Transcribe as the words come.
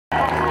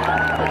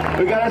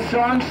We got a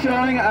strong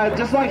showing. I'd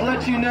just like to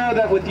let you know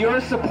that with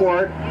your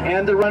support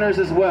and the runners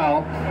as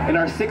well, in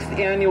our 6th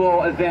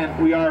annual event,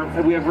 we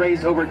have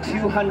raised over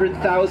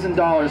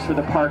 $200,000 for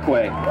the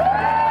Parkway.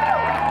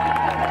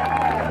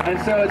 And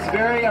so it's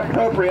very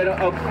appropriate.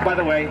 Oh, by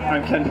the way,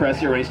 I'm Ken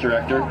Press, your race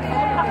director.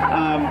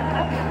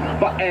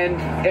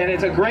 And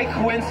it's a great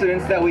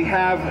coincidence that we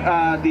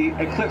have the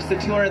eclipse the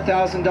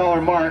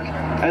 $200,000 mark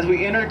as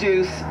we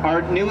introduce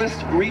our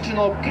newest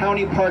regional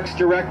county parks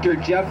director,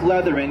 Jeff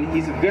Leatherman.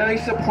 He's very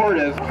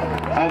supportive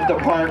of the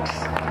parks.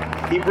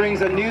 He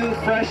brings a new,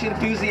 fresh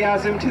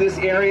enthusiasm to this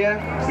area,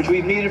 which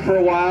we've needed for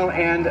a while.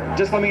 And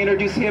just let me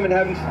introduce him and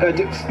have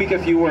him speak a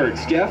few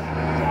words. Jeff?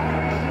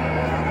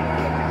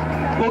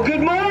 Well,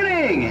 good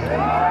morning!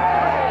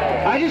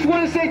 I just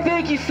want to say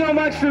thank you so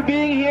much for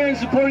being here and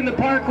supporting the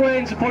Parkway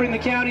and supporting the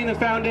county and the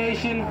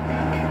foundation.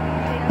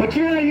 But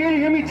you're not here to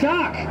hear me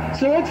talk,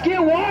 so let's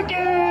get walking!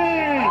 All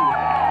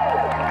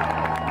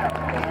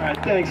right,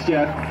 thanks,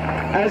 Jeff.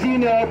 As you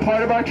know,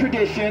 part of our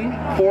tradition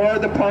for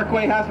the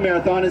Parkway Half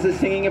Marathon is the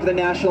singing of the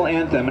national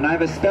anthem. And I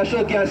have a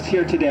special guest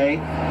here today,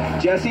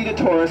 D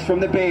Torres from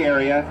the Bay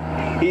Area.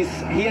 He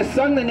has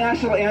sung the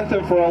national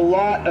anthem for a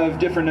lot of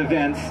different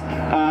events.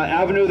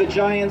 Avenue of the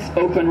Giants,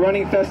 Oakland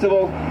Running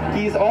Festival.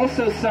 He's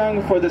also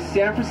sung for the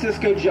San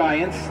Francisco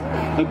Giants,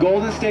 the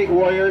Golden State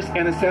Warriors,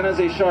 and the San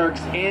Jose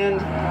Sharks.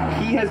 And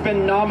he has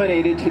been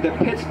nominated to the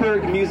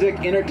Pittsburgh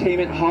Music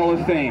Entertainment Hall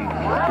of Fame.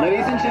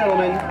 Ladies and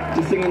gentlemen,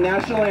 to sing the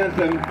national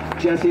anthem,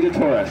 D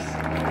Torres.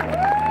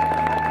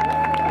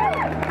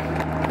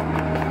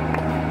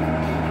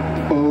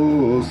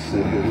 Oh,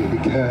 say,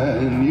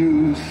 can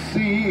you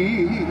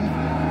see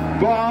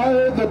by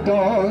the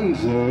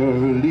dawn's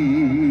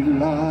early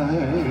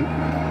light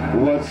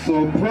what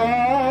so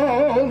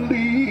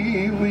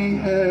proudly we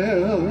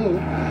held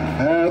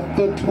at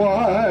the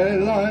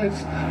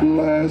twilight's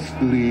last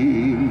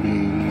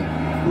gleaming,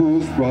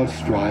 whose broad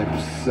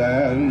stripes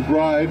and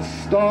bright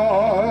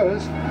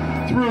stars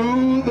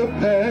through the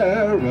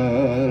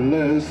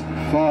perilous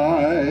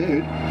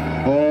fight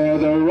o'er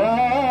the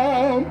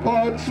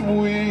ramparts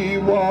we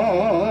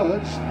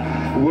watched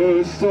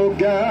were so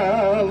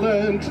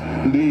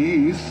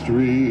gallantly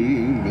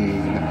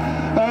streaming,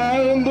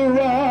 and the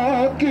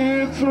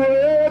rocket's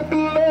red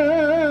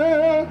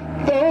glare,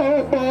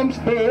 the bombs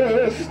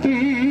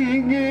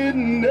bursting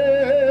in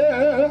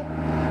air,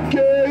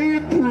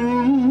 gave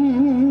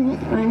proof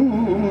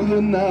through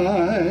the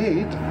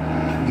night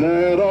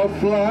that our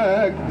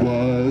flag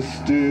was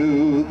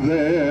still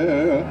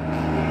there.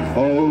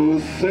 Oh,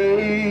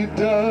 say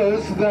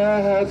does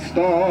that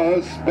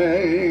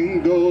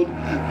star-spangled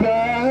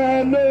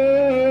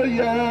banner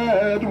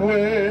yet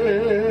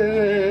wave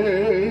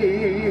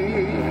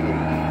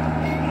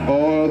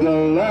o'er the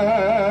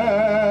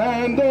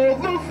land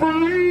of the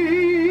free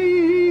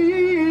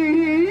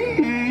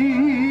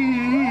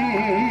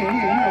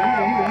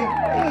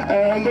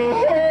and the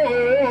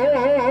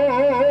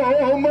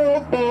home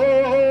of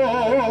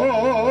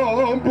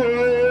born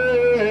brave.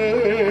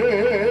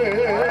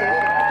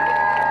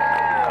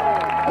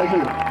 Thank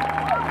you.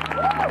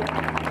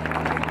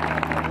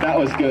 That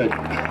was good.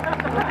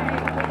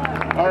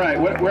 All right,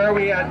 where are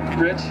we at,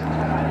 Rich?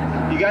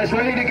 You guys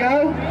ready to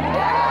go?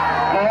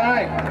 All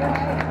right.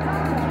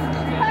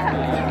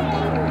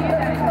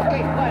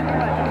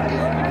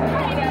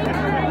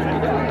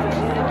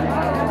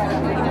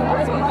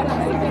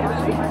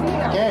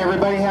 Okay,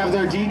 everybody have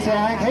their D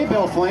tag. Hey,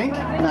 Bill Flink,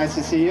 nice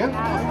to see you.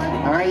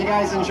 All right, you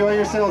guys enjoy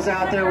yourselves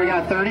out there. We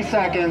got 30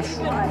 seconds.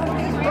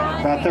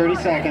 About 30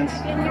 seconds.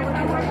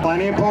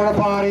 Plenty of porta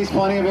potties,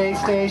 plenty of aid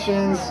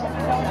stations.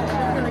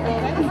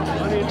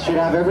 Should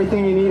have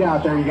everything you need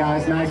out there, you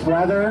guys. Nice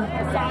weather.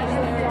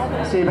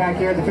 See you back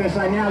here at the finish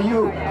line. Now,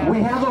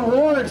 we have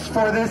awards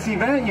for this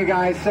event, you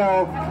guys,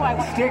 so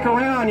stick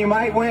around. You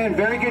might win.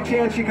 Very good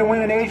chance you can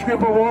win an age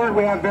group award.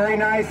 We have very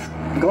nice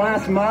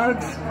glass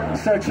mugs,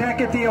 so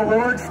check at the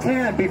awards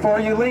tent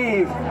before you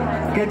leave.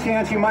 Good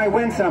chance you might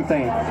win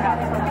something.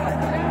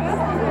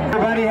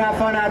 Everybody have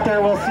fun out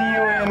there. We'll see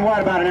you in,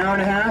 what, about an hour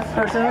and a half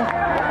or so?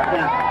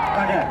 Yeah.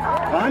 Okay.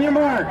 On your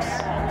marks.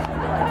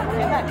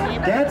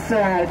 Get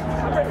set.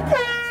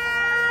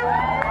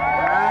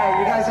 Alright,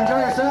 you guys enjoy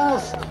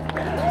yourselves.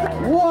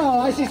 Whoa,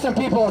 I see some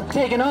people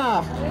taking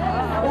off.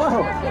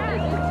 Whoa.